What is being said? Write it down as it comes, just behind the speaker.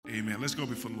amen. Let's go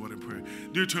before the Lord in prayer.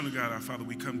 Dear eternal God, our Father,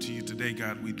 we come to you today,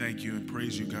 God. We thank you and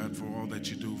praise you, God, for all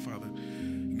that you do, Father.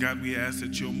 God, we ask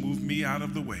that you'll move me out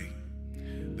of the way,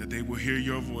 that they will hear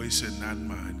your voice and not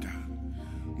mine,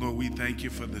 God. Lord, we thank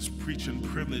you for this preaching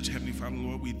privilege, Heavenly Father,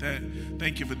 Lord. We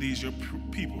thank you for these, your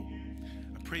people.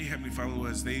 I pray, Heavenly Father,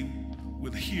 Lord, as they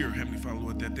would hear, Heavenly Father,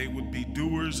 Lord, that they would be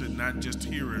doers and not just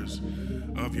hearers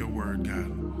of your word,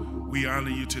 God. We honor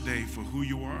you today for who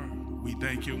you are. We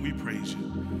thank you and we praise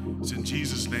you. It's in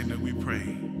Jesus' name that we pray.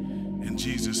 In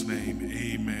Jesus' name,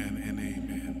 amen and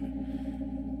amen.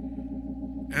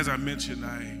 As I mentioned,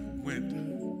 I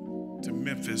went to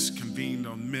Memphis, convened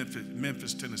on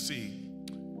Memphis, Tennessee,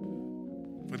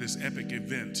 for this epic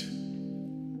event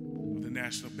of the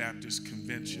National Baptist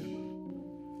Convention.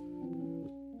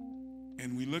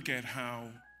 And we look at how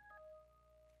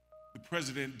the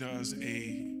president does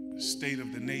a State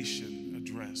of the Nation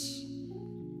address.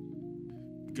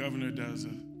 The governor does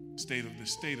a State of the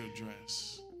State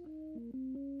address.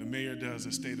 The mayor does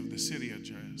a State of the City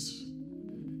address.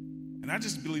 And I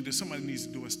just believe that somebody needs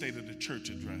to do a State of the Church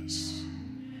address.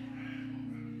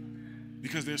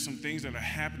 Because there's some things that are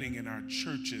happening in our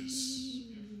churches.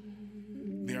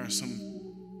 There are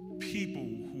some people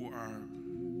who are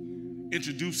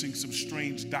introducing some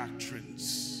strange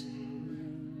doctrines,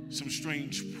 some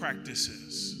strange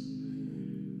practices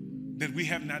that we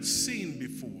have not seen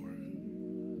before.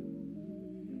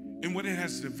 And what it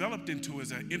has developed into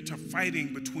is an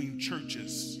interfighting between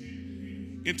churches,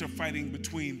 interfighting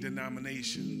between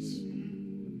denominations.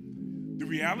 The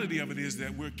reality of it is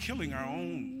that we're killing our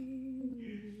own.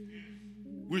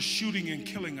 We're shooting and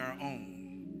killing our own.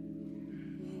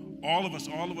 All of us,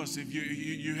 if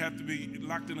you have to be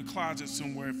locked in a closet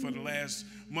somewhere for the last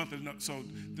month or so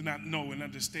to not know and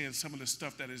understand some of the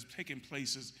stuff that is taking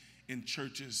places in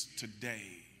churches today.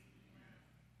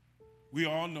 We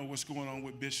all know what's going on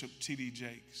with Bishop T.D.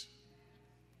 Jakes.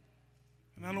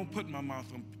 And I don't put my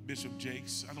mouth on Bishop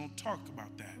Jakes. I don't talk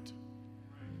about that.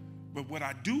 But what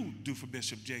I do for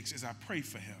Bishop Jakes is I pray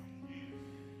for him.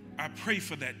 I pray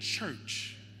for that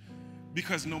church.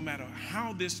 Because no matter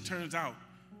how this turns out,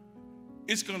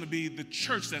 it's going to be the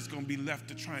church that's going to be left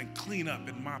to try and clean up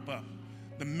and mop up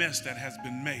the mess that has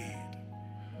been made.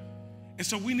 And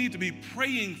so we need to be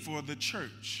praying for the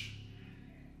church.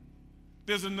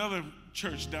 There's another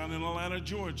church down in Atlanta,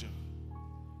 Georgia,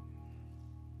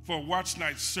 for a watch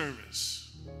night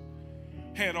service.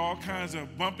 Had all kinds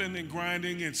of bumping and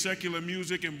grinding and secular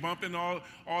music and bumping all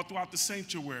throughout the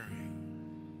sanctuary.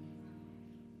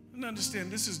 And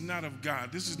understand, this is not of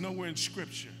God. This is nowhere in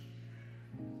Scripture.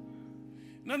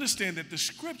 And understand that the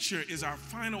Scripture is our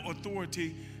final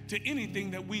authority to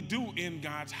anything that we do in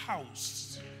God's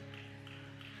house.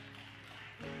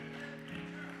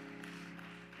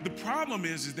 The problem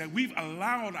is that we've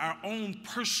allowed our own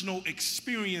personal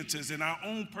experiences and our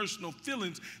own personal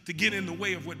feelings to get in the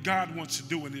way of what God wants to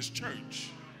do in His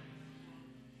church.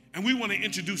 And we want to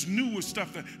introduce newer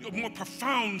stuff, more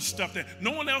profound stuff that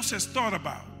no one else has thought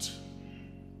about.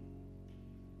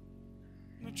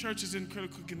 The church is in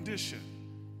critical condition.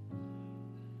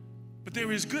 But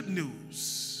there is good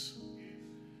news.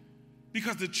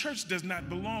 Because the church does not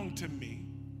belong to me.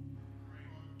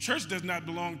 Church does not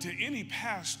belong to any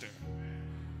pastor.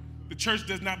 The church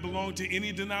does not belong to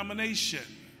any denomination.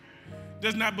 It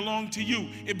does not belong to you.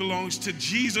 It belongs to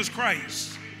Jesus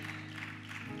Christ.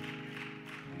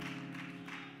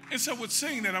 And so with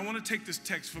saying that, I want to take this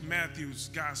text from Matthew's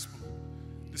Gospel,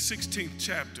 the 16th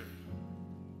chapter.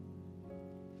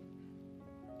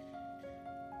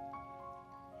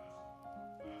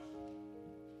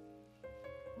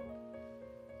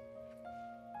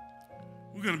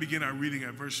 We're going to begin our reading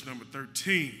at verse number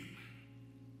 13.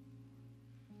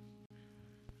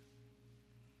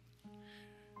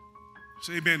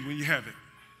 Say amen when you have it.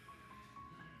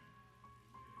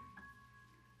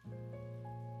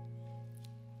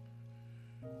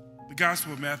 The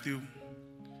Gospel of Matthew,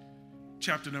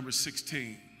 chapter number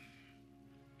 16,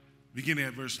 beginning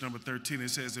at verse number 13, it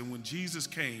says, "And when Jesus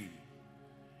came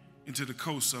into the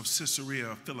coast of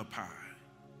Caesarea Philippi,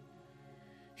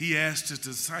 he asked his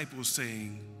disciples,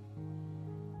 saying,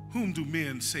 Whom do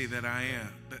men say that I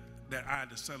am, that I,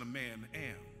 the Son of Man,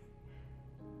 am?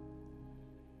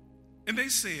 And they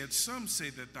said, Some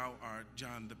say that thou art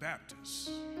John the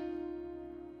Baptist,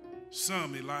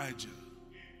 some Elijah,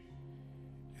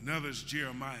 and others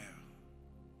Jeremiah,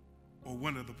 or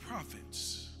one of the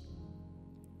prophets.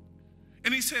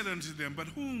 And he said unto them, But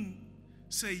whom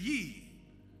say ye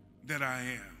that I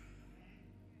am?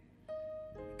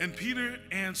 And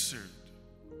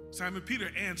Simon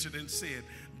Peter answered and said,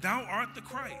 Thou art the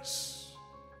Christ,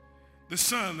 the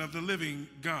Son of the living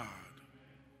God.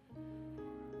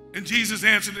 And Jesus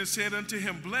answered and said unto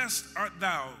him, Blessed art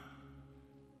thou,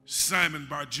 Simon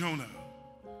Bar-Jonah,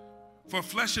 for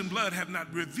flesh and blood have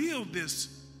not revealed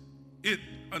it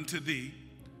unto thee,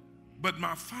 but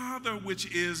my Father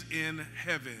which is in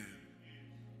heaven.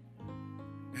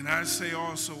 And I say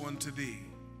also unto thee,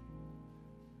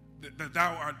 that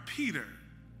thou art Peter,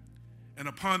 and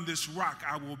upon this rock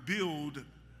I will build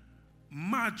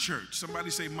my church. Somebody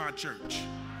say, my church.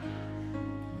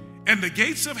 And the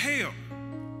gates of hell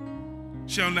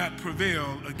shall not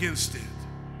prevail against it.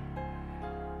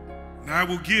 And I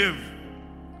will give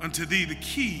unto thee the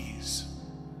keys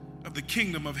of the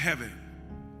kingdom of heaven.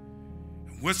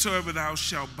 And whatsoever thou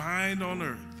shalt bind on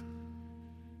earth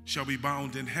shall be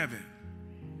bound in heaven.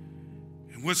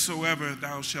 And whatsoever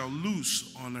thou shalt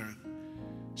loose on earth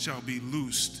shall be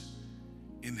loosed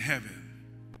in heaven.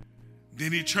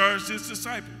 Then he charged his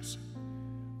disciples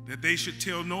that they should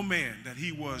tell no man that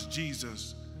he was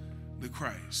Jesus the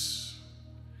Christ.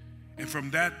 And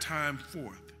from that time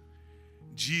forth,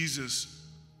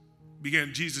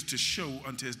 began Jesus to show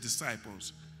unto his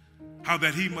disciples how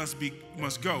that he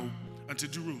must go unto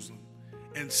Jerusalem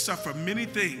and suffer many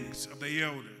things of the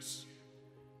elders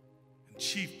and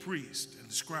chief priests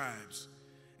and scribes,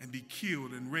 and be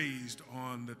killed and raised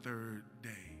on the third day.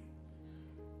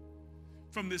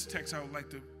 From this text, I would like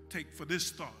to take for this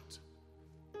thought: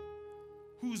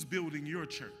 who's building your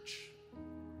church?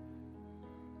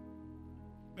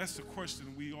 That's the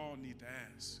question we all need to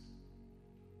ask.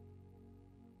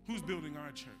 Who's building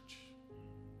our church?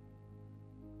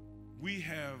 We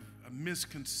have a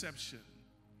misconception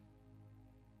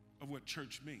of what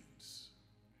church means.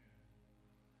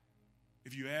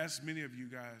 If you ask many of you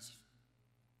guys,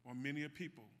 or many of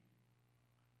people,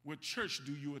 what church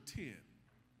do you attend?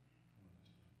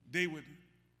 They would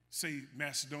say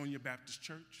Macedonia Baptist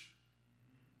Church.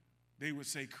 They would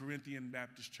say Corinthian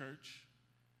Baptist Church.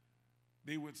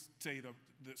 They would say the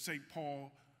St.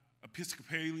 Paul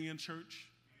Episcopalian Church.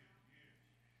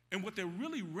 And what they're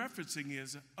really referencing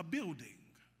is a building.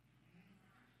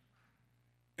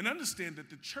 And understand that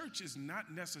the church is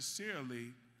not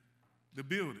necessarily the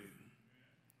building.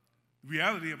 The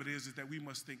reality of it is that we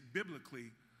must think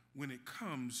biblically when it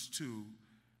comes to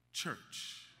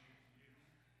church.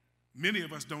 Many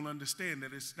of us don't understand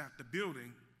that it's not the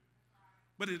building,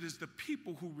 but it is the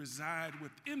people who reside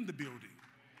within the building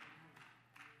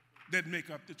that make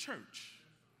up the church.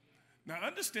 Now,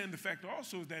 understand the fact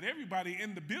also that everybody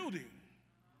in the building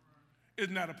is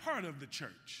not a part of the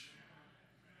church.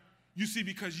 You see,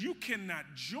 because you cannot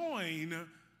join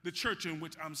the church in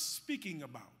which I'm speaking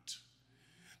about.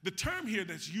 The term here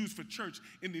that's used for church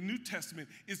in the New Testament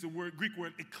is the Greek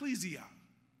word ecclesia.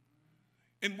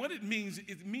 And what it means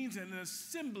an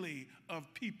assembly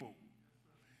of people.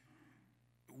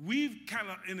 We've kind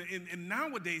of, in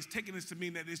nowadays, taken this to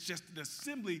mean that it's just an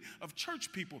assembly of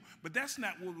church people, but that's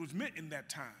not what was meant in that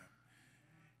time.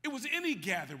 It was any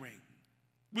gathering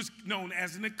was known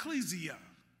as an ecclesia.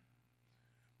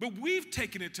 But we've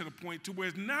taken it to the point to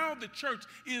where now the church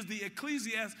is the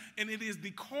ecclesias, and it is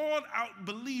the called out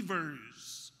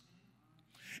believers.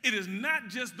 It is not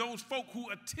just those folk who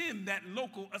attend that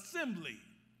local assembly.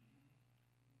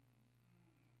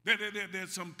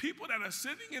 There's some people that are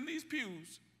sitting in these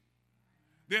pews.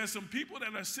 There are some people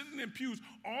that are sitting in pews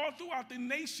all throughout the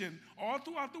nation, all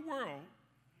throughout the world,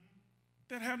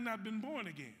 that have not been born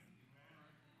again.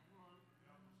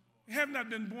 They have not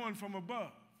been born from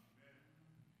above.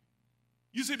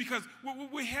 You see, because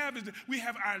what we have is that we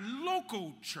have our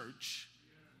local church,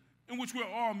 in which we're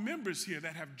all members here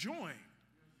that have joined.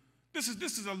 This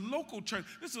is a local church.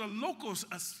 This is a local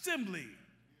assembly.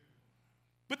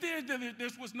 But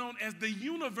there's what's known as the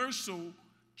universal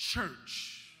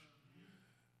church.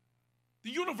 The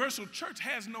universal church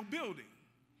has no building.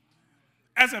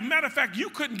 As a matter of fact, you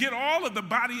couldn't get all of the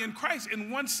body in Christ in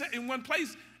one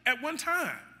place at one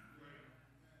time.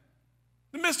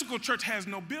 The mystical church has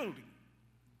no building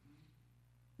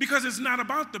because it's not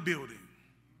about the building.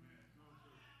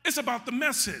 It's about the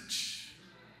message.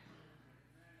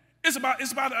 It's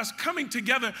about us coming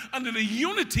together under the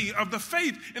unity of the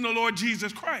faith in the Lord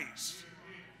Jesus Christ.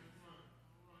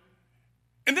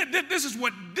 And this is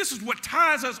what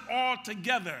ties us all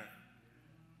together.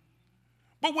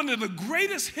 But one of the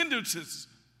greatest hindrances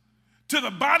to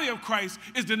the body of Christ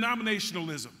is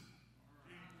denominationalism.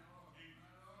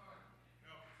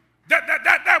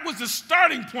 That was the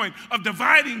starting point of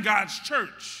dividing God's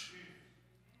church.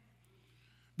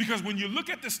 Because when you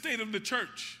look at the state of the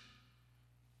church,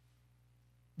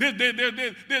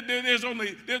 there's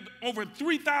over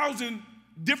 3,000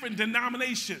 different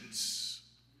denominations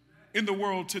in the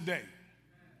world today.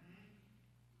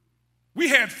 We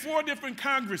had 4 different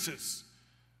congresses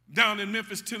down in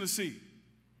Memphis, Tennessee.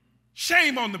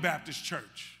 Shame on the Baptist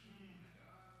church.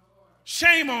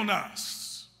 Shame on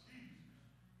us.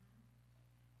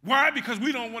 Why? Because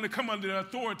we don't want to come under the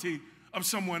authority of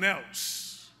someone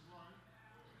else.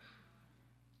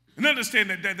 And understand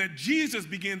that Jesus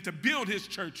began to build his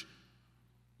church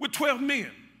with 12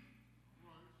 men.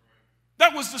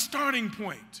 That was the starting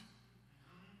point.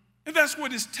 And that's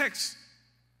what this text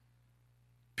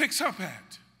picks up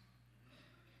at.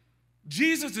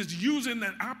 Jesus is using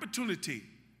that opportunity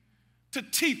to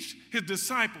teach his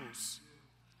disciples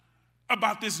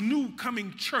about this new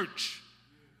coming church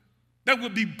that will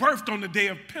be birthed on the day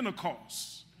of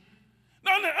Pentecost.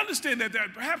 Now, understand that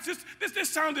perhaps this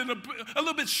sounded a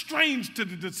little bit strange to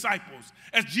the disciples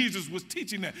as Jesus was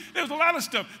teaching that. There was a lot of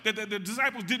stuff that the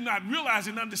disciples did not realize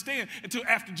and understand until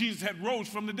after Jesus had rose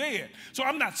from the dead. So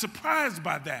I'm not surprised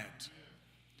by that.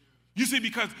 You see,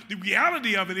 because the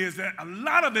reality of it is that a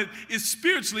lot of it is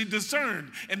spiritually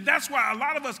discerned. And that's why a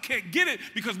lot of us can't get it,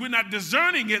 because we're not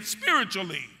discerning it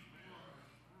spiritually.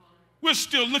 We're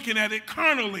still looking at it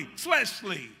carnally,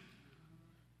 fleshly,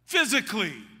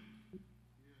 physically.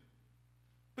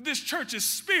 But this church is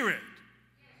spirit.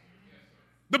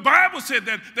 The Bible said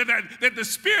that the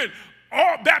Spirit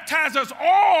all baptized us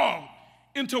all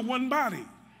into one body.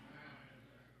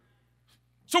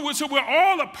 So we're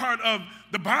all a part of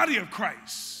the body of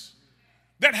Christ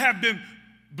that have been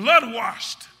blood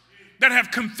washed, that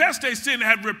have confessed their sin,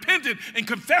 have repented and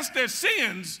confessed their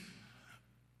sins,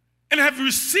 and have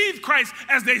received Christ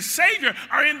as their Savior,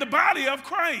 are in the body of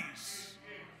Christ.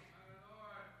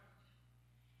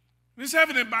 It's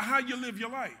evident by how you live your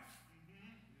life.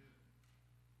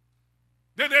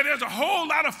 There's a whole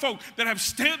lot of folk that have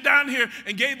stood down here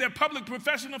and gave their public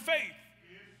profession of faith,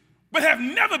 but have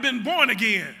never been born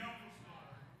again.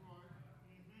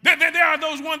 There are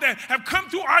those ones that have come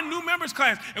through our new members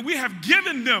class, and we have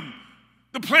given them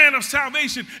the plan of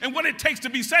salvation and what it takes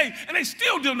to be saved, and they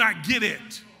still do not get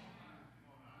it.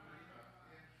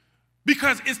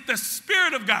 Because it's the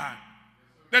Spirit of God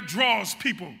that draws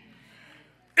people.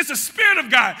 It's the Spirit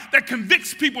of God that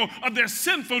convicts people of their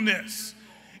sinfulness.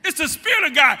 It's the Spirit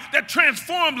of God that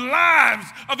transforms lives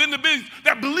of individuals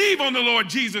that believe on the Lord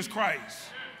Jesus Christ.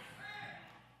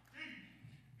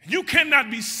 You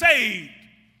cannot be saved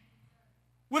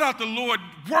without the Lord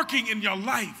working in your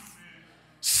life,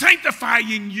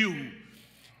 sanctifying you,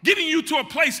 getting you to a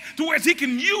place to where he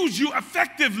can use you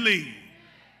effectively.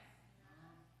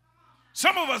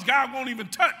 Some of us, God won't even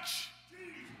touch.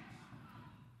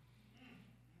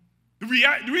 The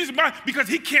reason why, because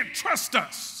he can't trust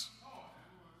us.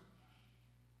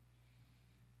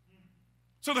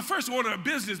 So the first order of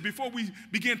business before we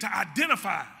begin to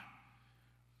identify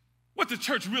what the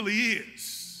church really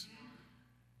is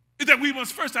that we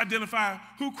must first identify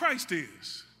who Christ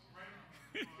is.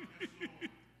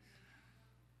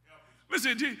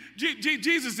 Listen,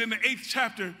 Jesus in the 8th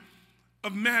chapter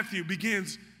of Matthew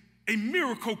begins a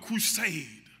miracle crusade.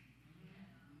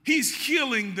 He's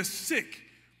healing the sick.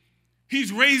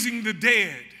 He's raising the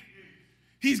dead.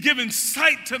 He's giving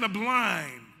sight to the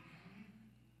blind.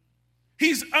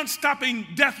 He's unstopping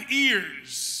deaf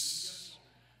ears.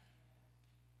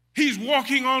 He's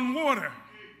walking on water.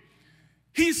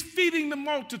 He's feeding the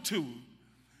multitude.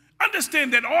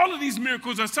 Understand that all of these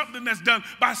miracles are something that's done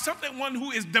by someone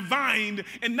who is divine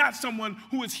and not someone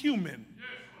who is human.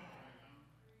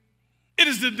 It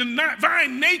is the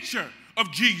divine nature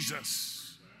of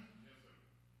Jesus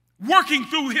working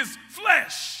through his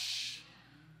flesh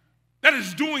that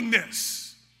is doing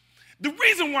this. The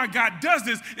reason why God does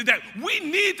this is that we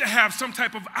need to have some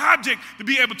type of object to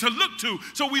be able to look to.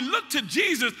 So we look to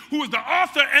Jesus, who is the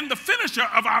author and the finisher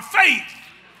of our faith.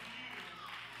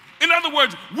 In other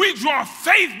words, we draw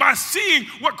faith by seeing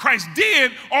what Christ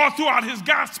did all throughout his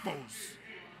gospels.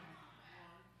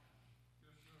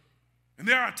 And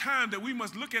there are times that we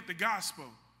must look at the gospel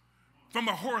from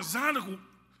a horizontal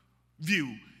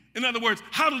view. In other words,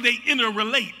 how do they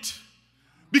interrelate?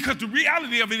 Because the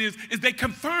reality of it is they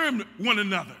confirm one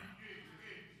another.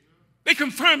 They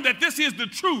confirm that this is the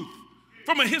truth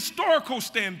from a historical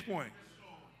standpoint.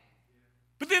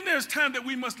 But then there's time that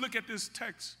we must look at this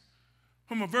text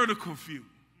from a vertical view.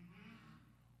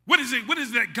 What is it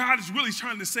that God is really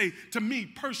trying to say to me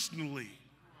personally?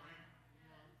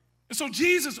 And so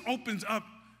Jesus opens up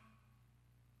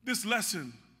this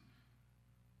lesson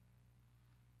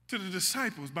to the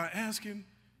disciples by asking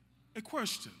a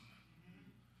question.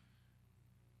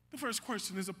 The first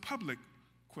question is a public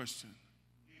question.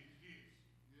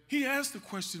 He asked the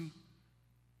question,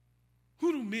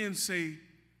 who do men say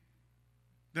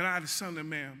that I, the Son of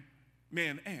Man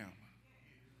am?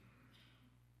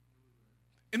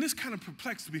 And this kind of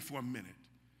perplexed me for a minute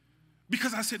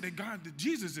because I said that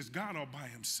Jesus is God all by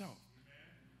himself.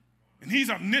 And he's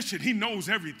omniscient. He knows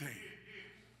everything.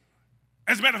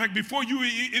 As a matter of fact, before it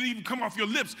even come off your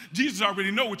lips, Jesus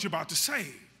already knows what you're about to say.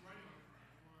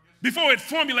 Before it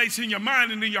formulates in your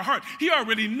mind and in your heart, he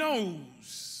already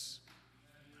knows.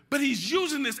 But he's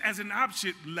using this as an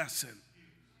object lesson.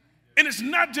 And it's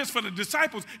not just for the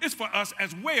disciples, it's for us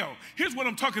as well. Here's what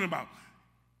I'm talking about.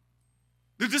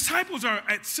 The disciples are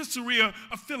at Caesarea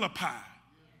of Philippi.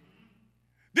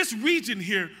 This region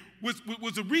here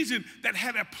was a region that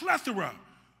had a plethora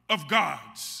of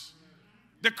gods.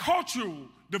 The cultural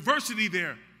diversity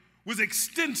there was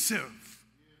extensive.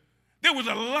 There was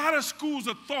a lot of schools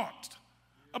of thought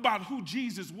about who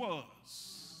Jesus was.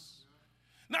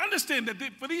 Now understand that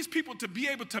for these people to be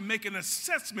able to make an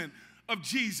assessment of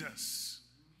Jesus,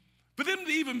 for them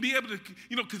to even be able to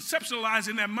conceptualize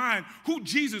in their mind who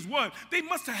Jesus was, they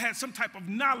must have had some type of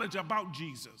knowledge about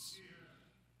Jesus.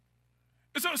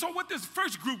 And so what this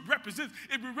first group represents,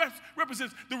 it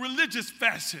represents the religious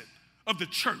facet of the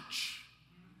church.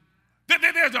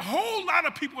 There's a whole lot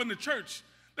of people in the church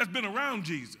that's been around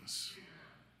Jesus.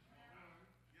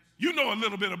 You know a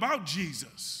little bit about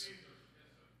Jesus.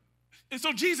 And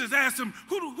so Jesus asked them,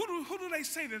 who do they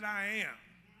say that I am?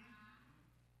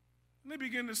 And they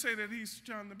begin to say that he's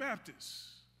John the Baptist,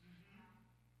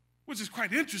 which is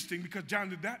quite interesting because John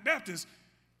the Baptist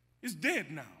is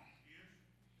dead now.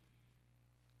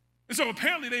 And so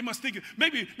apparently they must think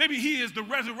maybe he is the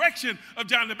resurrection of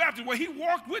John the Baptist. Well, he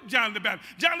walked with John the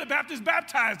Baptist. John the Baptist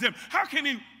baptized him. How can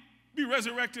he be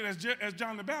resurrected as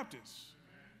John the Baptist?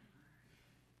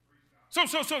 So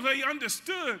they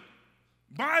understood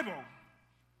Bible,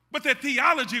 but their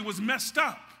theology was messed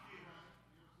up.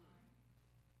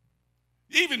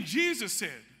 Even Jesus said,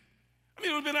 it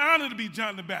would have been an honor to be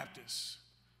John the Baptist.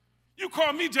 You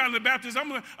call me John the Baptist, I'm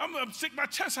gonna stick my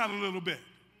chest out a little bit.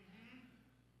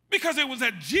 Because it was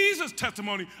at Jesus'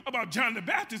 testimony about John the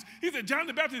Baptist. He said, John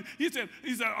the Baptist, he said,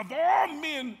 of all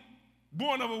men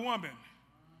born of a woman,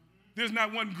 there's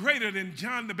not one greater than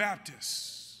John the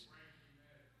Baptist.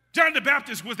 John the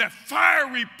Baptist was that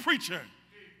fiery preacher,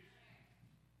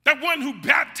 that one who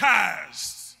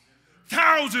baptized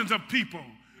thousands of people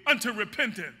unto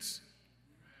repentance,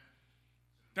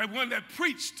 that one that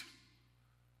preached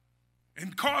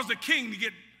and caused the king to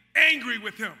get angry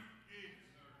with him,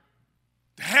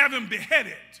 to have him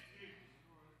beheaded.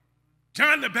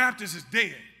 John the Baptist is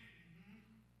dead.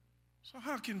 So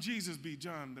how can Jesus be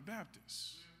John the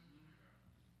Baptist?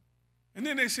 And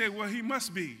then they say, well, he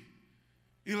must be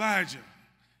Elijah.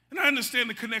 And I understand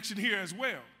the connection here as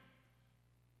well.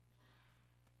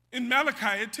 In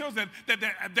Malachi, it tells that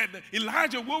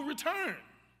Elijah will return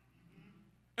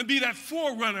and be that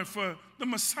forerunner for the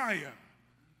Messiah.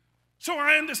 So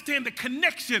I understand the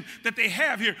connection that they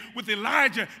have here with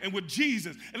Elijah and with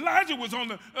Jesus. Elijah was on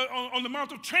the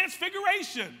Mount of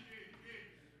Transfiguration.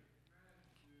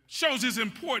 Shows his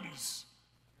importance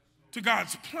to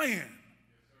God's plan.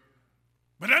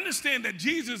 But understand that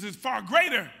Jesus is far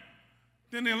greater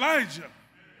than Elijah.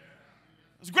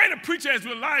 As great a preacher as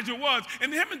Elijah was,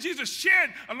 and him and Jesus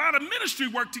shared a lot of ministry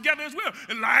work together as well.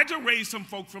 Elijah raised some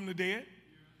folk from the dead.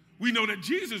 We know that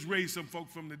Jesus raised some folk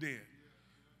from the dead.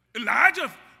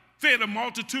 Elijah fed a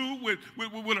multitude with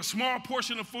a small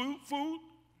portion of food,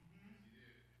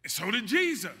 and so did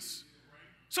Jesus.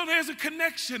 So there's a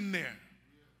connection there.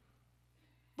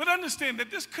 But understand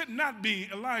that this could not be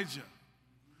Elijah,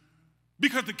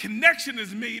 because the connection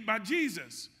is made by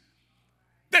Jesus.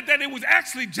 That it was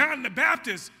actually John the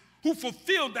Baptist who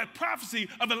fulfilled that prophecy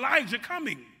of Elijah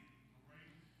coming.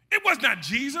 It was not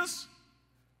Jesus.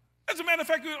 As a matter of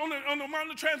fact, on the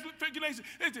Mount of Transfiguration,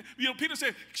 Peter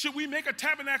said, should we make a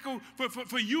tabernacle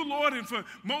for you, Lord, and for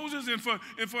Moses and for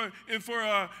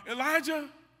Elijah?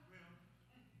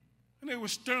 And they were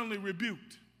sternly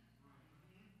rebuked.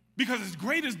 Because as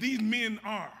great as these men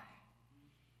are,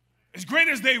 as great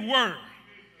as they were,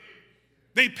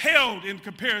 they paled in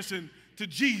comparison to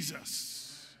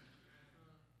Jesus.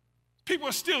 People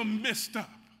are still messed up.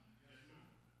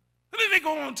 And then they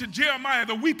go on to Jeremiah,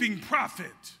 the weeping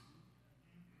prophet.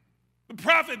 The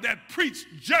prophet that preached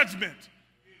judgment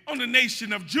on the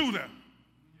nation of Judah.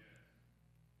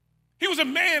 He was a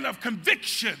man of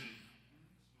conviction,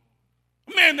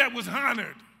 a man that was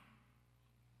honored,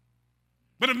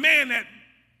 but a man that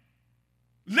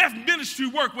left ministry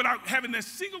work without having a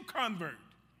single convert.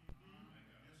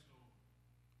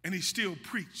 And he still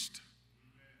preached.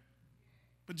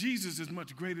 But Jesus is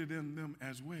much greater than them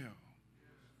as well.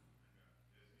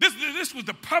 This was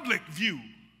the public view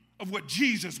of what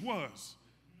Jesus was.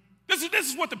 This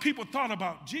is what the people thought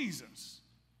about Jesus.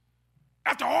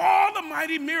 After all the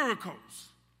mighty miracles,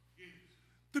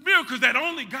 the miracles that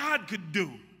only God could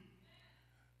do,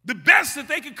 the best that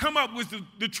they could come up with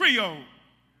the trio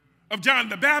of John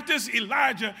the Baptist,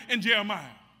 Elijah, and Jeremiah.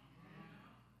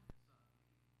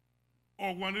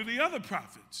 Or one of the other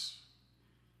prophets.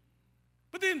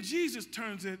 But then Jesus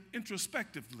turns it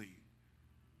introspectively.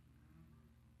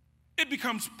 It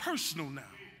becomes personal now.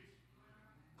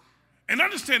 And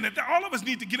understand that all of us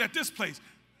need to get at this place.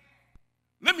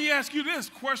 Let me ask you this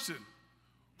question.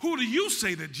 Who do you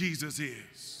say that Jesus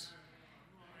is?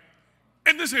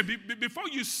 And listen, before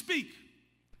you speak,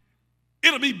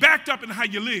 it'll be backed up in how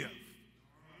you live.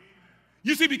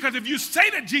 You see, because if you say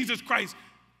that Jesus Christ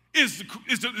is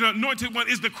the anointed one,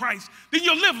 is the Christ, then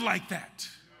you'll live like that.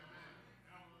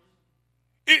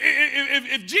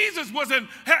 If Jesus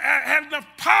had enough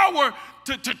power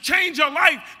to change your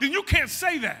life, then you can't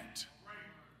say that.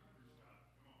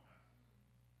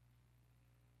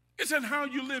 It's in how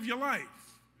you live your life.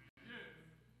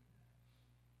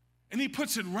 And he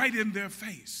puts it right in their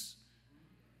face.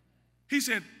 He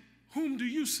said, whom do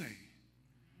you say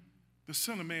the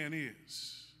Son of Man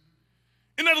is?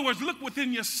 In other words, look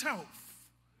within yourself.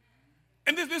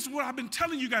 And this is what I've been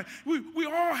telling you guys. We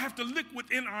all have to look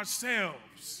within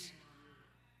ourselves.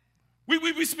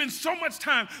 We spend so much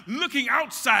time looking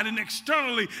outside and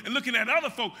externally and looking at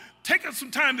other folk. Take us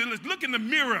some time to look in the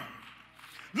mirror.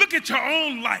 Look at your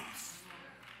own life.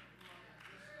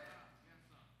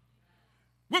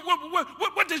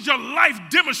 What does your life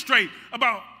demonstrate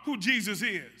about who Jesus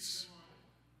is?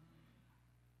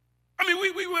 I mean,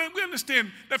 we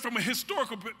understand that from a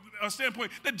historical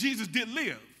standpoint that Jesus did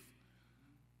live.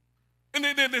 And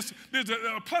there's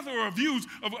a plethora of views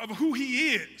of who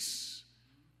he is.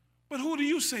 But who do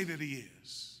you say that he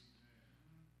is?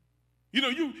 You know,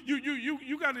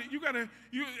 you gotta,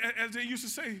 as they used to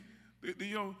say,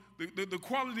 the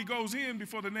quality goes in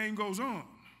before the name goes on.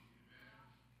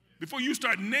 Before you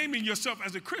start naming yourself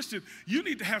as a Christian, you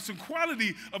need to have some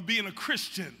quality of being a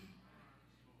Christian.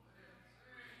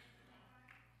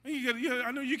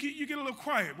 I know you get a little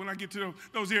quiet when I get to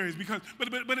those areas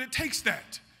but it takes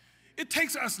that. It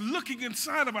takes us looking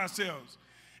inside of ourselves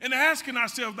and asking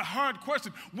ourselves the hard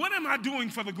question, what am I doing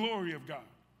for the glory of God?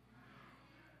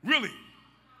 Really?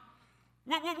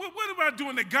 What am I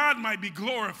doing that God might be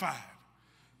glorified?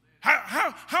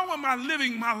 How am I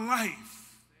living my life?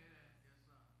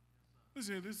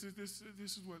 Listen, this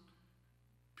is what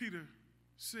Peter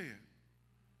said.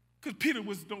 Because Peter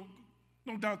was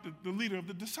no doubt the leader of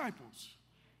the disciples.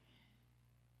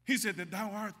 He said that thou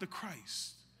art the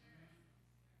Christ.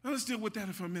 Now let's deal with that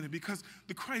for a minute, because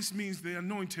the Christ means the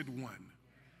anointed one.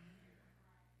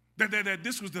 That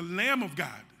this was the Lamb of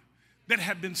God that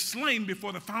had been slain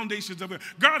before the foundations of the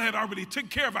earth. God had already taken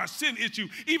care of our sin issue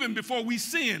even before we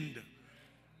sinned.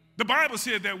 The Bible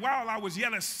said that while I was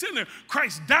yet a sinner,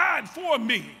 Christ died for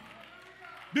me.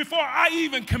 Before I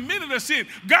even committed a sin,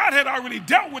 God had already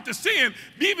dealt with the sin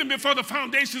even before the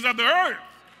foundations of the earth.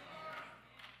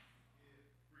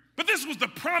 But this was the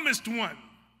promised one.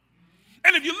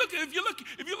 And if you look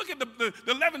at the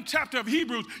 11th chapter of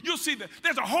Hebrews, you'll see that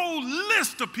there's a whole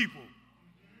list of people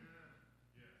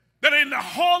that are in the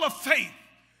hall of faith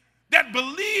that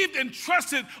believed and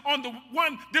trusted on the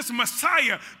one, this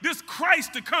Messiah, this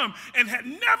Christ to come, and had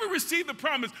never received the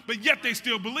promise, but yet they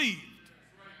still believed.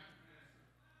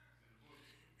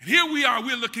 And here we are,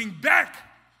 we're looking back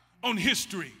on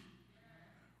history.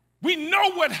 We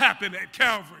know what happened at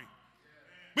Calvary,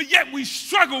 but yet we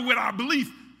struggle with our belief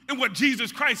in what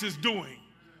Jesus Christ is doing.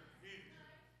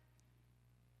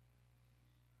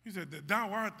 He said that thou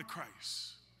art the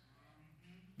Christ.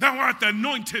 Thou art the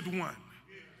anointed one.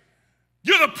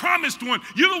 You're the promised one.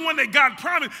 You're the one that God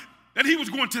promised that he was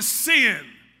going to send.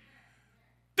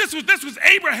 This was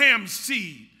Abraham's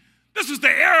seed. This was the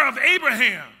era of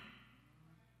Abraham.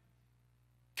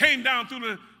 Came down through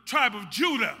the tribe of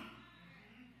Judah.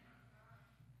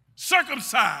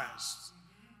 Circumcised.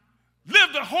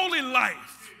 Lived a holy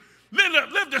life.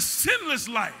 Lived a sinless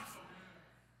life.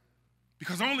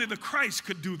 Because only the Christ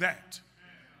could do that.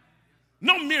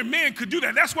 No mere man could do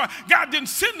that. That's why God didn't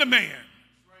send the man.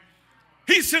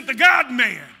 He sent the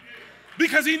God-man.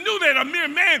 Because he knew that a mere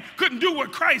man couldn't do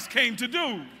what Christ came to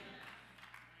do.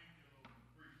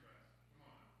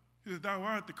 He said, thou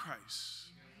art the Christ.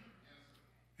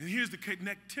 And here's the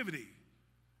connectivity.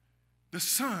 The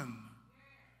Son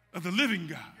of the living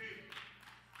God.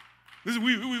 Listen,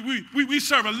 we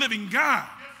serve a living God.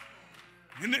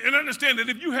 And understand that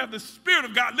if you have the Spirit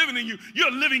of God living in you, you're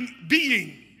a living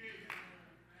being.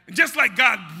 And just like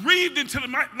God breathed into the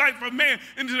life of man,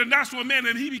 into the nostril of man,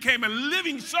 and he became a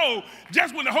living soul,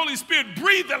 just when the Holy Spirit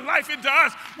breathed the life into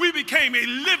us, we became a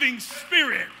living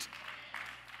spirit.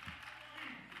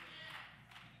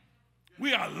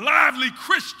 We are lively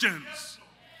Christians.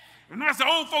 And that's the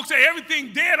old folks say,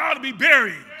 everything dead ought to be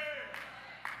buried.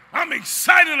 I'm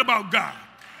excited about God.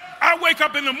 I wake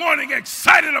up in the morning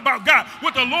excited about God,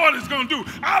 what the Lord is going to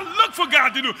do. I look for God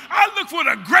to do. I look for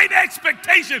the great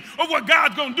expectation of what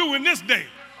God's going to do in this day.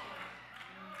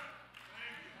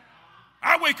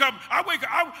 I wake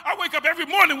up every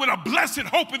morning with a blessed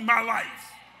hope in my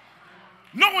life,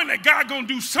 knowing that God's going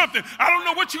to do something. I don't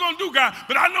know what you're going to do, God,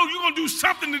 but I know you're going to do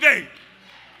something today.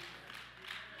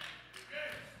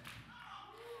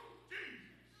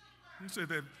 He said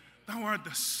that thou art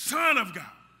the Son of God.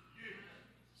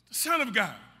 The Son of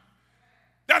God.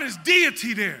 That is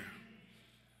deity there.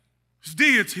 It's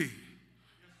deity.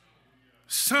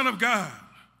 Son of God.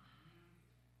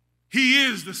 He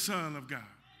is the Son of God.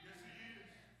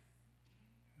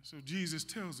 So Jesus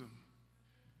tells him,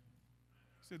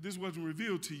 he said, this wasn't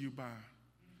revealed to you by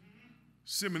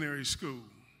seminary school.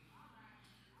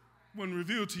 It wasn't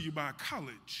revealed to you by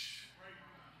college.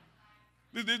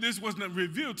 This wasn't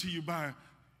revealed to you by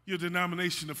your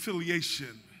denomination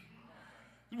affiliation.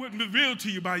 It wasn't revealed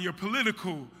to you by your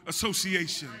political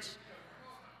associations.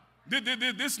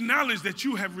 This knowledge that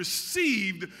you have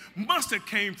received must have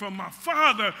came from my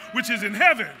Father which is in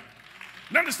heaven.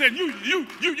 And understand,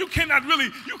 you cannot really,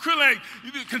 you couldn't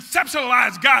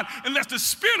conceptualize God unless the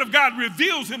Spirit of God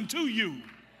reveals him to you.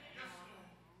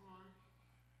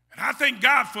 And I thank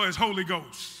God for his Holy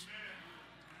Ghost.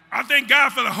 I thank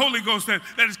God for the Holy Ghost that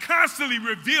is constantly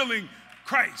revealing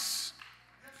Christ,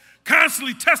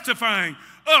 constantly testifying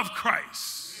of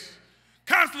Christ,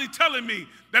 constantly telling me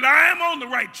that I am on the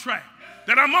right track,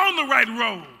 that I'm on the right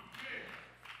road.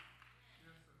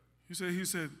 He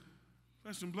said,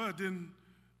 flesh and blood didn't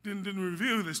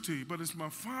reveal this to you, but it's my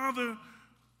Father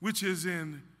which is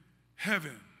in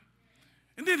heaven.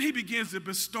 And then he begins to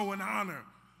bestow an honor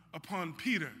upon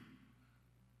Peter,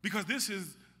 because this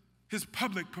is his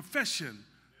public profession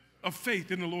of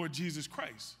faith in the Lord Jesus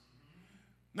Christ.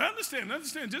 Now understand,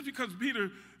 just because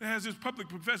Peter has his public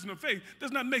profession of faith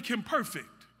does not make him perfect.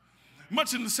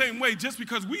 Much in the same way, just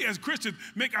because we as Christians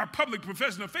make our public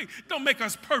profession of faith, don't make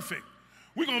us perfect.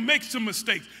 We're going to make some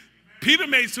mistakes. Peter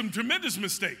made some tremendous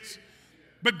mistakes,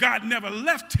 but God never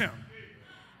left him.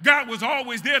 God was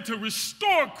always there to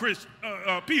restore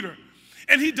Peter,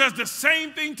 and he does the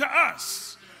same thing to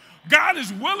us. God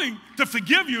is willing to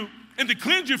forgive you and to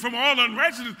cleanse you from all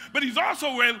unrighteousness, but he's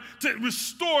also ready to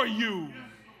restore you.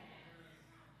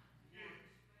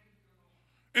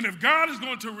 And if God is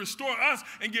going to restore us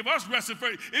and give us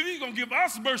restoration, if he's going to give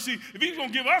us mercy, if he's going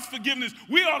to give us forgiveness,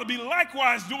 we ought to be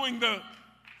likewise doing the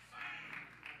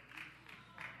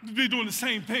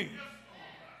same thing.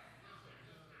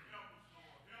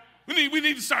 We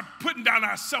need to start putting down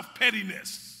our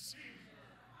self-pettiness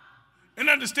and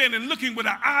understand and looking with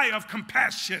an eye of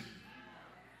compassion,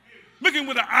 looking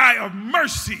with an eye of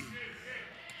mercy.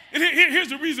 And here's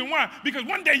the reason why. Because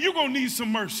one day you're going to need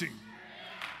some mercy.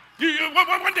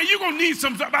 One day you're going to need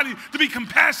somebody to be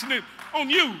compassionate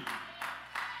on you.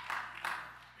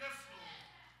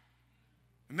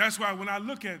 And that's why when I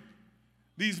look at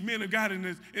these men of God in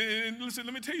this, and listen,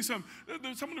 let me tell you something.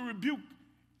 Some of the rebuke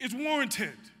is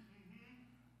warranted.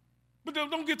 But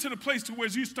don't get to the place to where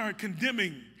you start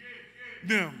condemning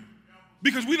them.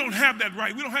 Because we don't have that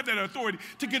right. We don't have that authority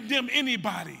to condemn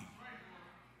anybody.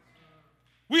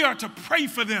 We are to pray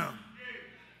for them.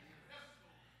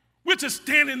 We're to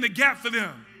stand in the gap for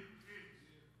them.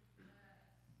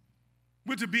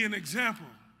 We're to be an example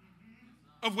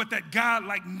of what that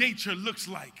God-like nature looks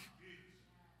like.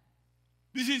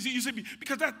 You see,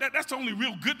 because that's the only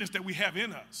real goodness that we have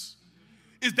in us,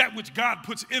 is that which God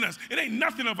puts in us. It ain't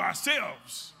nothing of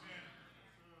ourselves.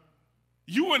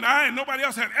 You and I and nobody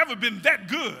else have ever been that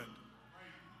good.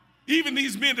 Even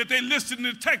these men that they listed in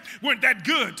the text weren't that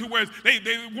good to where they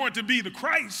weren't to be the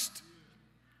Christ.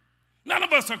 None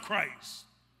of us are Christ.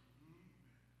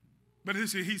 But he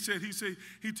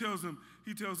tells them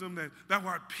that thou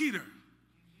art Peter.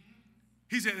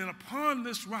 He said, and upon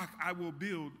this rock I will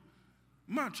build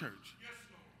my church.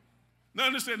 Now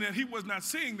understand that he was not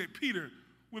saying that Peter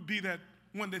would be that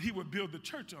one that he would build the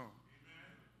church on.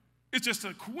 It's just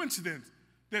a coincidence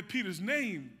that Peter's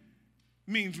name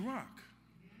means rock,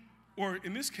 or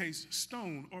in this case,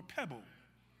 stone or pebble.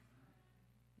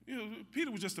 You know,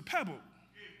 Peter was just a pebble.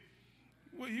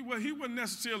 Well, he wasn't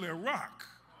necessarily a rock,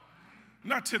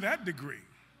 not to that degree.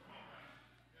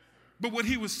 But what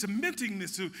he was cementing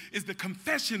this to is the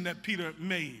confession that Peter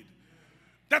made.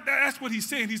 That's what he's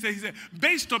saying. He said,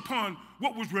 based upon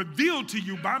what was revealed to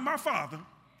you by my Father,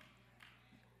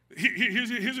 here's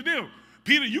the deal.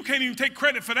 Peter, you can't even take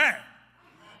credit for that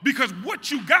because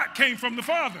what you got came from the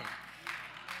Father.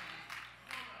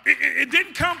 It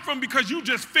didn't come from because you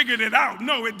just figured it out.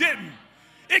 No, it didn't.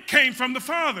 It came from the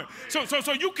Father.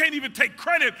 So you can't even take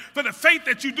credit for the faith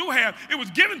that you do have. It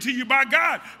was given to you by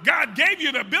God. God gave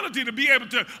you the ability to be able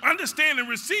to understand and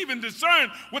receive and discern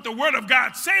what the Word of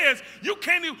God says. We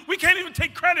can't even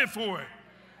take credit for it.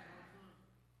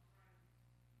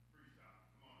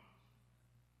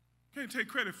 Can't take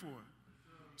credit for it.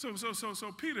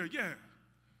 So Peter, yeah,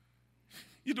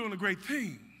 you're doing a great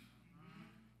thing.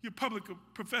 You're public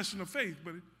profession of faith,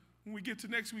 but when we get to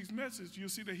next week's message, you'll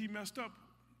see that he messed up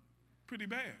pretty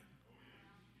bad.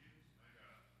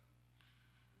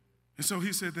 And so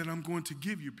he said that I'm going to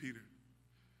give you, Peter,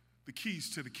 the keys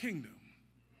to the kingdom.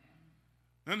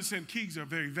 Now understand, keys are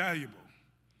very valuable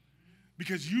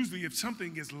because usually if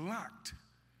something is locked,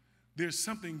 there's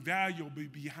something valuable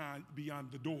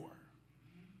beyond the door.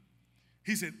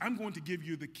 He said, I'm going to give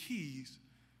you the keys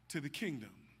to the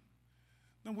kingdom.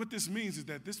 Now, what this means is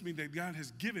that God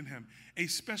has given him a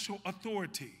special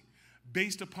authority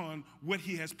based upon what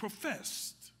he has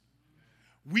professed.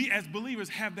 We as believers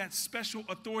have that special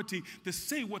authority to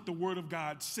say what the Word of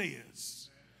God says.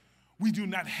 We do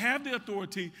not have the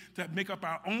authority to make up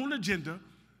our own agenda,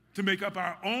 to make up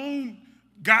our own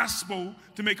gospel,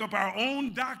 to make up our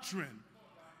own doctrine.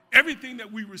 Everything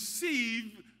that we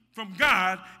receive from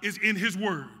God is in his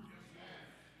Word.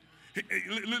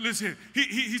 Listen,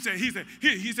 he said,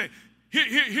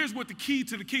 here's what the key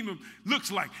to the kingdom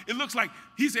looks like. It looks like,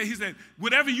 he said,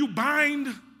 whatever you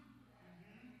bind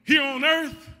here on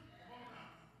earth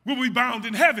will be bound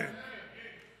in heaven.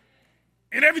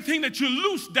 And everything that you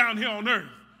loose down here on earth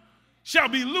shall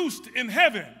be loosed in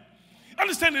heaven.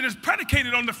 Understand that it's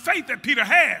predicated on the faith that Peter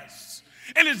has.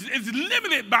 And it's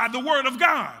limited by the Word of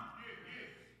God.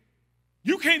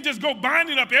 You can't just go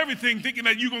binding up everything thinking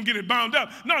that you're going to get it bound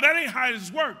up. No, that ain't how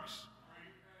this works.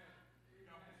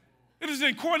 It is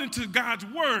according to God's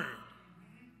Word.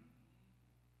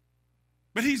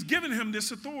 But he's given him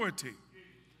this authority.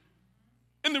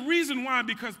 And the reason why,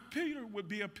 because Peter would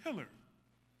be a pillar.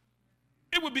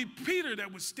 It would be Peter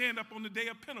that would stand up on the day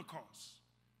of Pentecost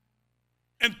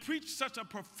and preach such a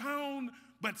profound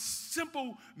but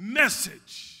simple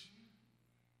message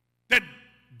that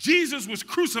Jesus was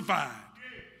crucified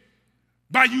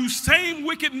by you same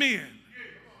wicked men.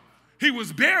 He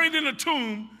was buried in a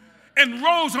tomb and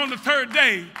rose on the third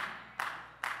day.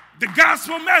 The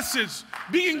gospel message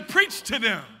being preached to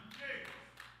them.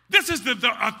 This is the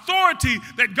authority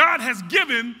that God has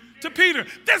given to Peter.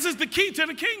 This is the key to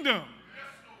the kingdom.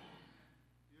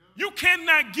 You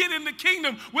cannot get in the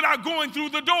kingdom without going through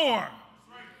the door.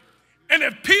 And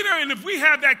if we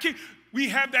have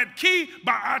that key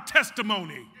by our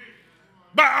testimony,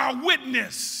 by our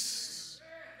witness.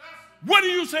 What do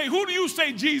you say? Who do you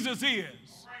say Jesus is?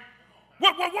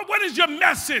 What is your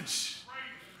message?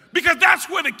 Because that's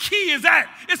where the key is at.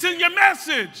 It's in your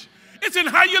message. It's in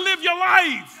how you live your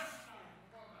life.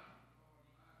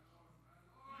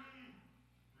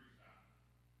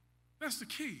 That's the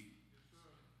key.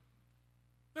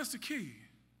 That's the key.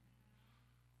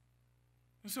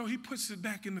 And so he puts it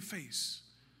back in the face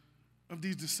of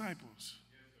these disciples.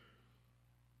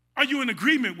 Are you in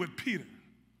agreement with Peter?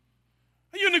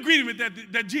 Are you in agreement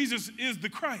that Jesus is the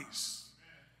Christ?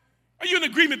 Are you in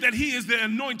agreement that he is the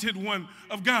anointed one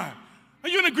of God? Are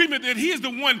you in agreement that he is the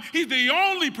one, he's the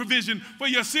only provision for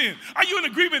your sin? Are you in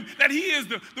agreement that he is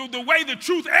the way, the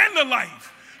truth, and the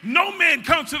life? No man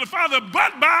comes to the Father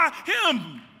but by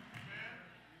him.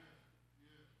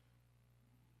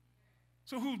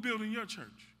 So who's building your church?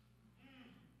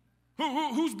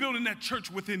 Who's building that church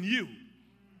within you?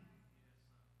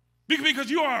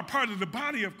 Because you are a part of the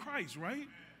body of Christ, right?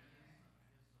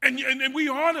 And we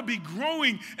ought to be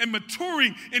growing and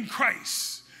maturing in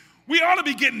Christ. We ought to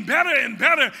be getting better and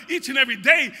better each and every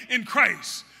day in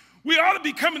Christ. We ought to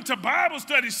be coming to Bible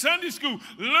study, Sunday school,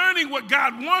 learning what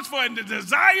God wants for us and the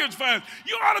desires for us.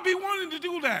 You ought to be wanting to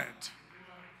do that.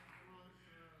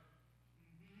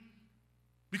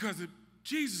 Because of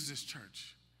Jesus'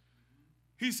 church,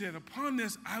 he said, upon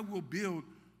this I will build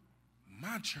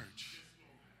my church.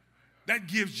 That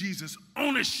gives Jesus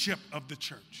ownership of the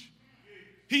church.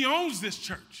 He owns this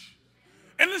church.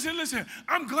 And listen,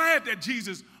 I'm glad that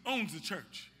Jesus owns the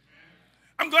church.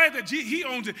 I'm glad that he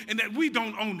owns it and that we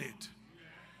don't own it.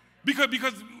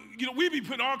 Because we be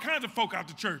putting all kinds of folk out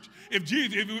the church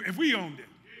if we owned it.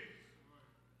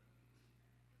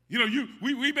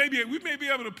 We may be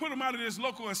able to put them out of this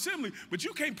local assembly, but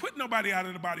you can't put nobody out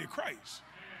of the body of Christ.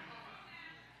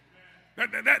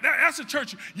 That's a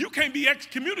church. You can't be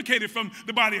excommunicated from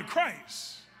the body of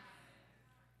Christ.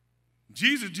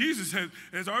 Jesus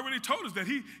has already told us that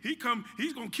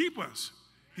he's going to keep us.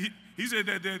 He said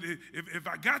that if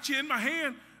I got you in my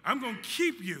hand, I'm going to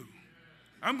keep you.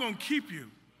 I'm going to keep you.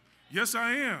 Yes,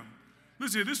 I am.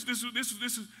 Listen, this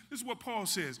is what Paul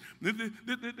says.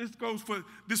 This goes for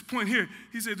this point here.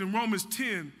 He said in Romans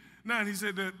 10:9, he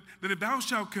said that if thou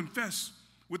shalt confess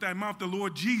with thy mouth the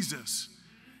Lord Jesus,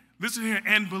 listen here,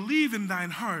 and believe in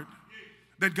thine heart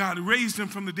that God raised him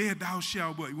from the dead, thou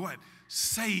shalt be what?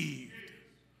 Saved.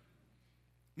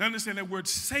 Now understand that word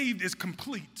saved is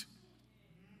complete.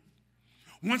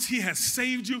 Once he has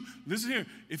saved you, listen here,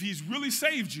 if he's really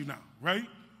saved you now, right?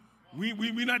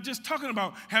 We're not just talking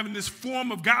about having this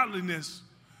form of godliness,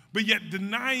 but yet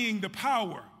denying the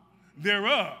power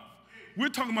thereof. We're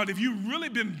talking about if you've really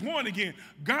been born again,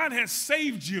 God has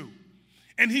saved you,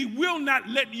 and he will not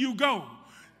let you go.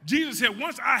 Jesus said,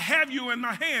 once I have you in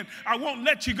my hand, I won't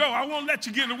let you go. I won't let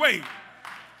you get away.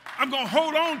 I'm going to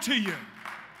hold on to you.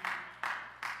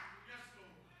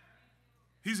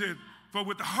 He said, for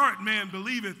with the heart man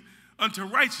believeth unto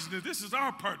righteousness. This is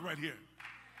our part right here.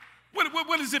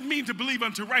 What does it mean to believe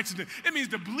unto righteousness? It means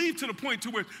to believe to the point to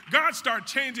where God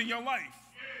starts changing your life.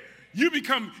 You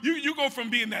go from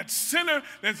being that sinner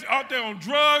that's out there on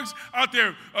drugs, out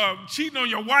there cheating on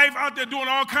your wife, out there doing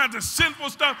all kinds of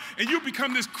sinful stuff, and you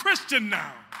become this Christian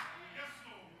now.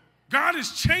 God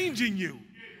is changing you.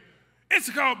 It's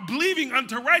called believing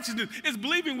unto righteousness. It's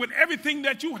believing with everything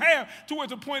that you have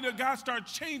towards the point that God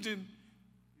starts changing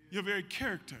your very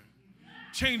character,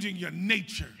 changing your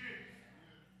nature.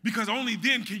 Because only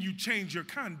then can you change your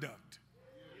conduct.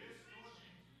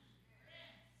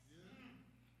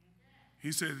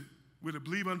 He said, with a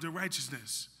believe unto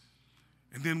righteousness,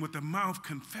 and then with the mouth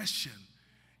confession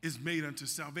is made unto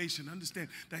salvation. Understand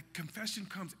that confession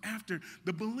comes after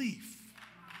the belief.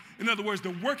 In other words,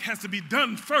 the work has to be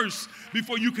done first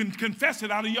before you can confess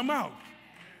it out of your mouth.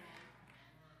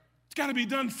 It's got to be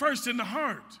done first in the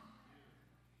heart.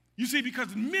 You see,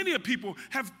 because many people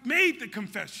have made the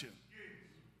confession,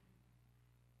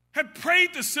 have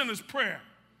prayed the sinner's prayer,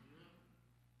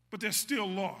 but they're still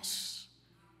lost,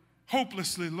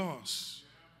 hopelessly lost.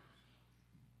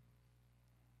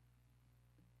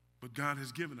 But God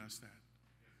has given us that.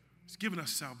 He's given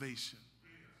us salvation,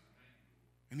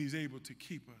 and he's able to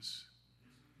keep us.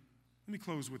 Let me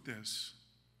close with this.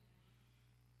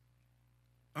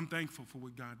 I'm thankful for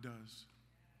what God does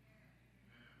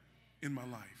in my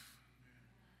life.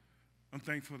 I'm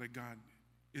thankful that God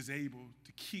is able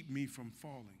to keep me from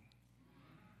falling.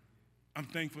 I'm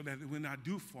thankful that when I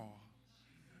do fall,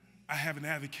 I have an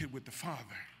advocate with the Father.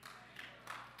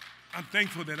 I'm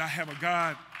thankful that I have a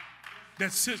God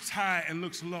that sits high and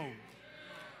looks low.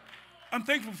 I'm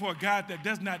thankful for a God that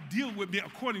does not deal with me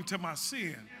according to my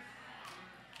sin.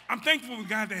 I'm thankful for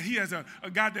God that he has a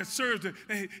God that serves,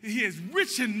 that he is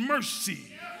rich in mercy.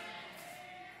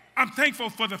 I'm thankful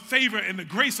for the favor and the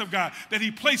grace of God that he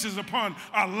places upon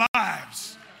our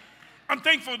lives. I'm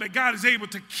thankful that God is able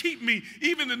to keep me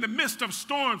even in the midst of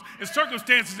storms and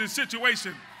circumstances and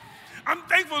situations. I'm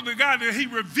thankful to God that he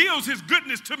reveals his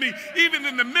goodness to me even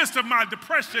in the midst of my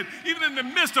depression, even in the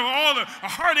midst of all the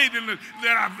heartache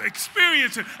that I've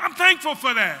experienced. I'm thankful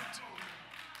for that.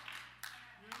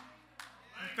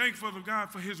 I'm thankful to God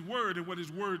for his word and what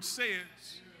his word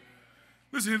says.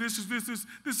 Listen, this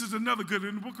is another good.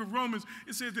 In the book of Romans,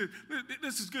 it says that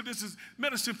this is good. This is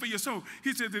medicine for your soul.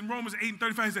 He says in Romans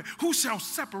 8:35, he said, who shall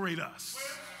separate us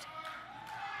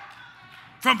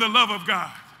from the love of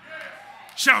God?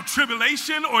 Shall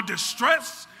tribulation or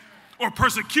distress or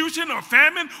persecution or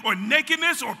famine or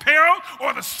nakedness or peril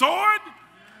or the sword?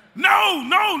 No,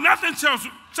 nothing shall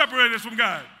separate us from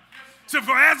God. So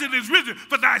for as it is written,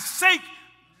 for thy sake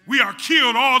we are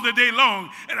killed all the day long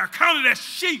and are counted as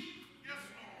sheep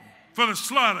for the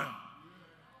slaughter.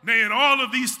 Nay, in all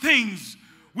of these things,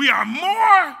 we are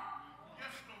more,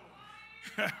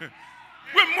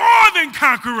 we're more than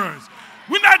conquerors.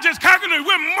 We're not just conquerors,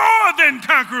 we're more than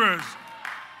conquerors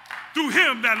through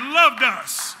him that loved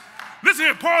us. Listen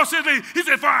here, Paul says, he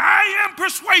said, for I am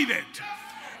persuaded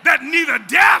that neither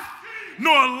death,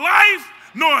 nor life,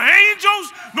 nor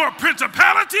angels, nor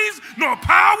principalities, nor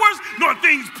powers, nor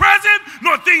things present,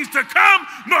 nor things to come,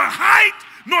 nor height,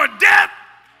 nor depth,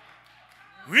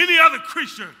 or any other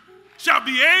creature shall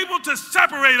be able to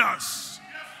separate us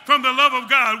from the love of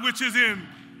God which is in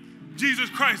Jesus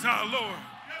Christ our Lord.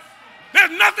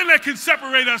 There's nothing that can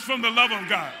separate us from the love of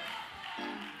God.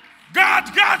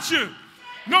 God's got you.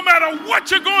 No matter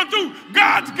what you're going through,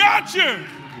 God's got you.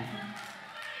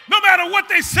 No matter what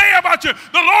they say about you,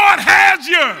 the Lord has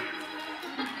you.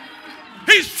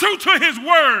 He's true to his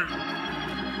word.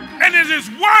 And it's his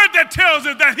word that tells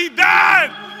us that he died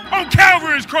on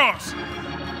Calvary's cross.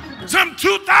 Some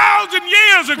 2,000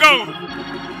 years ago,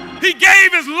 he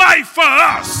gave his life for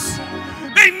us.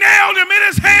 They nailed him in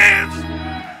his hands,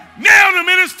 nailed him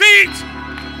in his feet,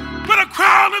 put a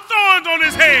crown of thorns on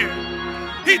his head.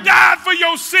 He died for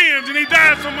your sins, and he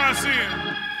died for my sins.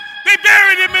 They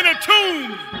buried him in a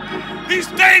tomb. He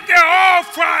stayed there all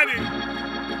Friday,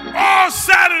 all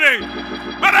Saturday,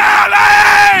 but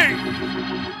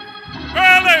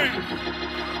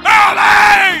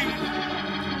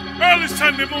early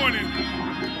Sunday morning,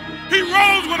 he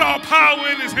rose with all power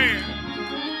in his hand.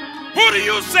 Who do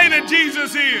you say that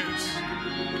Jesus is?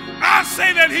 I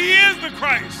say that he is the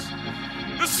Christ,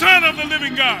 the Son of the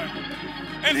living God.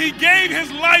 And he gave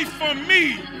his life for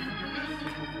me.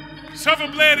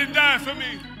 Suffered, bled, and died for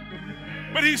me.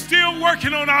 But he's still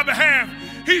working on our behalf.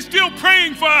 He's still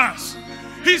praying for us.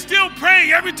 He's still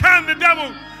praying every time the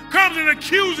devil comes and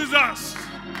accuses us.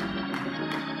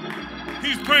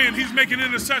 He's praying. He's making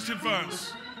intercession for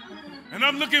us. And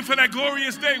I'm looking for that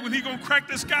glorious day when he's going to crack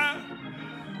the sky.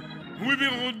 And we're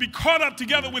going to be caught up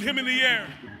together with him in the air.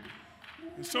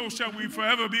 And so shall we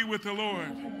forever be with the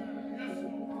Lord.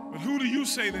 But who do you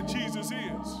say that Jesus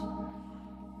is?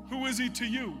 Who is he to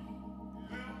you?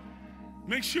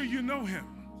 Make sure you know him.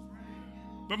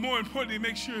 But more importantly,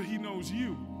 make sure he knows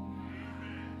you.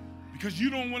 Because you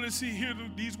don't want to hear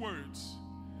these words.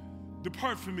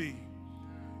 Depart from me,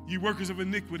 ye workers of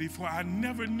iniquity, for I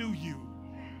never knew you.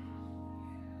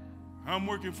 I'm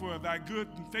working for thy good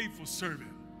and faithful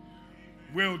servant.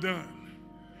 Well done.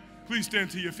 Please stand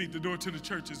to your feet. The door to the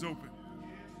church is open.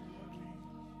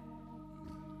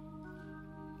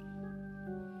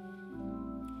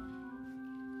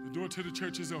 The door to the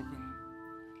church is open.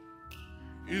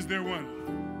 Is there one?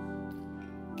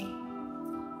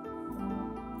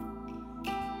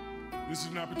 This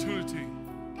is an opportunity.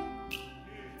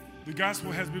 The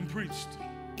gospel has been preached.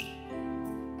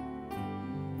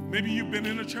 Maybe you've been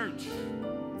in a church.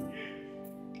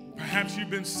 Perhaps you've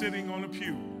been sitting on a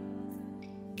pew.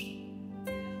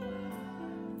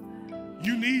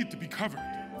 You need to be covered.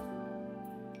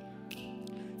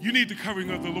 You need the covering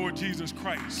of the Lord Jesus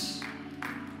Christ.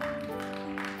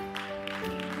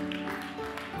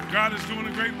 God is doing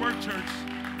a great work, church.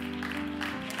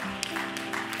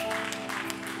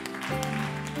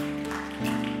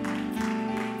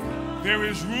 There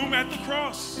is room at the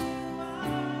cross.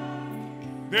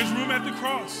 There's room at the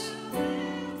cross.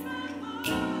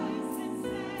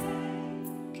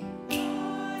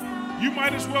 You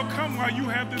might as well come while you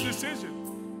have the decision.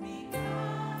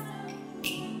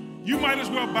 You might as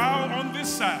well bow on this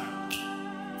side,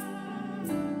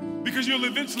 because you'll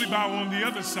eventually bow on the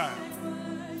other side.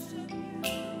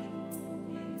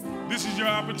 This is your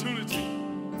opportunity.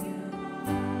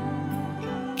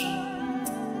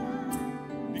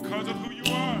 Because of who you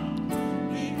are.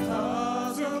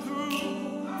 Because of who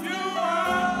you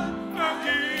are, I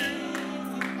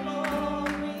give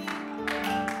glory.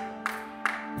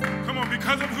 Come on,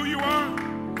 because of who you are.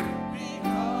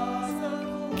 Because of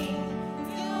who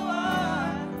you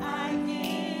are, I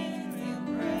give you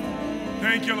praise.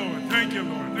 Thank you, Lord. Thank you,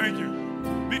 Lord. Thank you.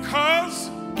 Because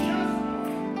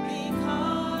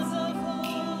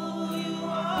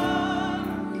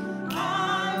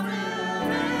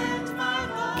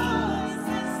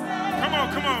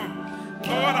come on.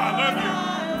 Lord, I love you.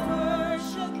 I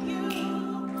worship you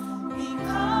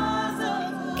because of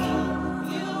who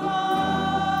you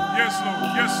are. Yes, Lord.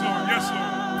 Yes, Lord. Yes,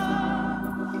 Lord.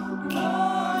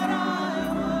 Lord, I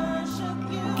worship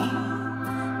you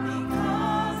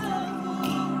because of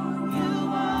who you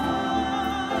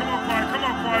are. Come on, choir. Come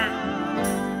on, choir.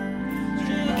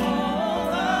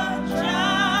 Jehovah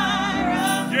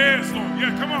Jireh. Yes, Lord.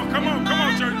 Yeah, come on. Come on. Come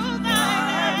on, church.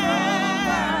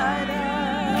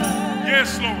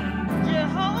 Yes, Lord.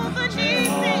 Jehovah Nissi.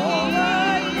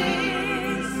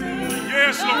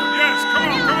 Yes, Lord. Yes. Come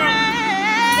on. Come on.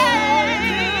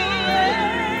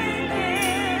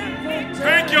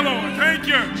 Thank you, Lord. Thank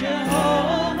you.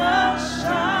 Jehovah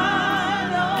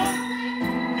Shalom.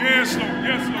 Yes, Lord.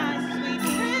 Yes, Lord.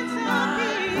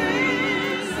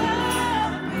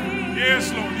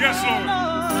 Yes, Lord. Yes, Lord.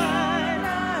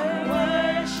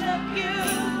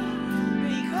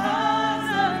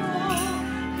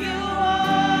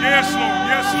 Yes, Lord.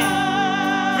 Yes, Lord.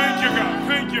 Thank you, God.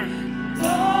 Thank you.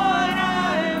 Lord,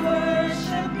 I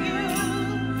worship you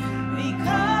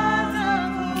because of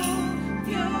who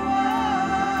you are.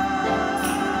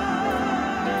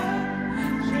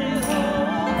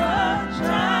 Jehovah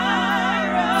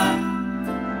Jireh,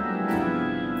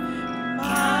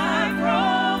 my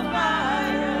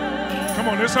provider. Come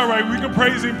on, it's all right. We can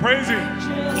praise him, praise him.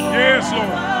 Yes, Lord.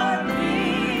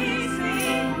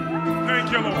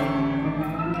 Thank you, Lord.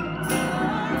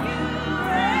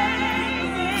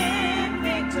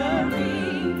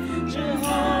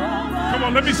 Come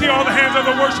on, let me see all the hands of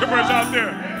the worshipers out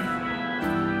there.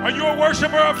 Are you a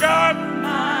worshiper of God?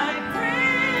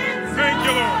 Thank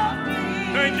you, Lord.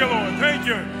 Thank you, Lord. Thank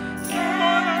you.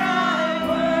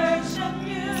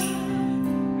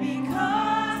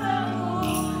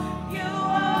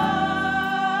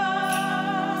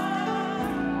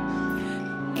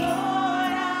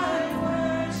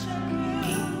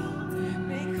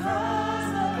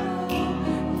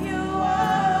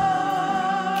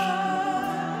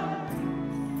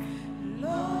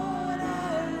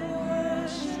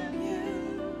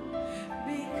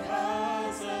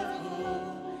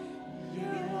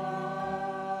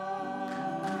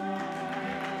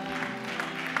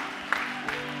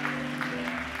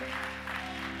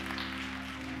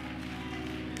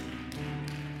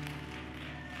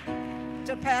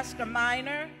 To Pastor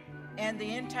Minor and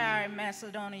the entire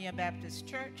Macedonia Baptist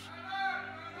Church,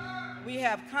 we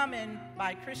have come in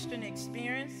by Christian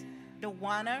Experience,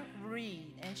 Dewana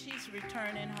Reed, and she's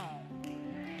returning home.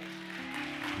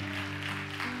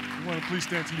 You want to please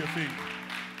stand to your feet.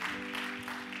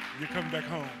 You're coming back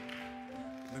home.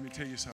 Let me tell you something.